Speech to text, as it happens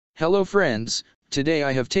Hello friends, today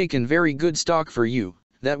I have taken very good stock for you,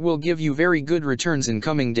 that will give you very good returns in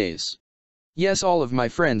coming days. Yes, all of my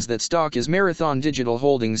friends, that stock is Marathon Digital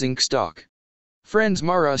Holdings Inc. stock. Friends,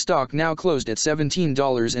 Mara stock now closed at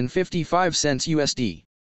 $17.55 USD.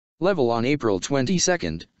 Level on April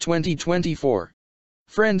 22, 2024.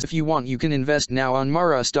 Friends, if you want, you can invest now on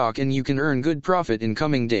Mara stock and you can earn good profit in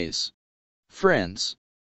coming days. Friends,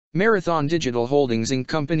 Marathon Digital Holdings Inc.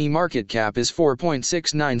 company market cap is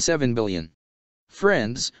 $4.697 billion.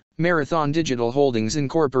 Friends, Marathon Digital Holdings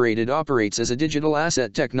Incorporated operates as a digital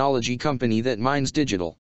asset technology company that mines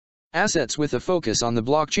digital assets with a focus on the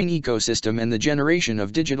blockchain ecosystem and the generation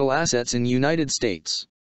of digital assets in United States.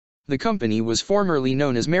 The company was formerly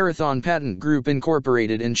known as Marathon Patent Group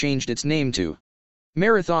Incorporated and changed its name to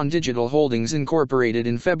Marathon Digital Holdings Incorporated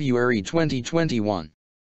in February 2021.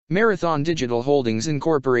 Marathon Digital Holdings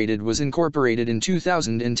Incorporated was incorporated in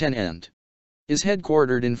 2010 and is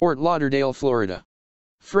headquartered in Fort Lauderdale, Florida.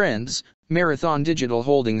 Friends, Marathon Digital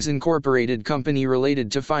Holdings Incorporated company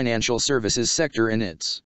related to financial services sector and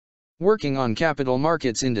its working on capital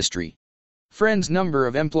markets industry. Friends, number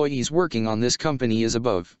of employees working on this company is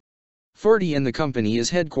above 40 and the company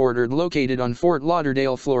is headquartered located on Fort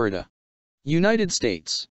Lauderdale, Florida, United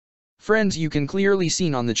States. Friends, you can clearly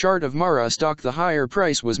see on the chart of Mara stock the higher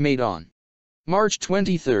price was made on March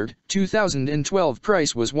 23, 2012.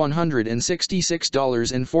 Price was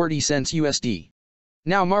 $166.40 USD.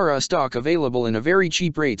 Now Mara stock available in a very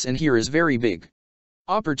cheap rates, and here is very big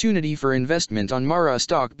opportunity for investment on Mara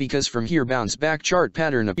stock because from here bounce back chart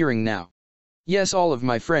pattern appearing now. Yes, all of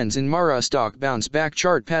my friends, in Mara stock bounce back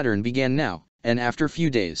chart pattern began now, and after few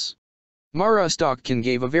days Mara stock can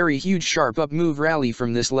give a very huge sharp up move rally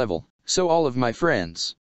from this level. So all of my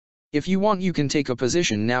friends, if you want, you can take a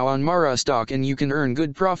position now on Mara stock and you can earn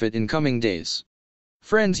good profit in coming days.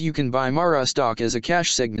 Friends, you can buy Mara stock as a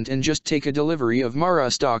cash segment and just take a delivery of Mara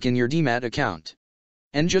stock in your demat account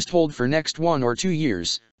and just hold for next 1 or 2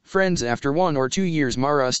 years. Friends, after 1 or 2 years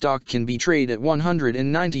Mara stock can be traded at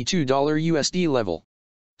 $192 USD level.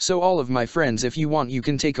 So all of my friends, if you want, you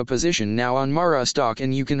can take a position now on Mara stock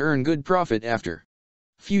and you can earn good profit after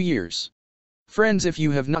few years. Friends, if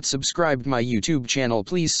you have not subscribed my YouTube channel,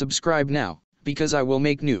 please subscribe now, because I will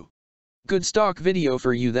make new good stock video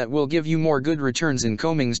for you that will give you more good returns in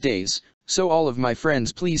coming days. So all of my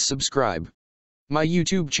friends, please subscribe my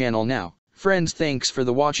YouTube channel now. Friends, thanks for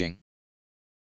the watching.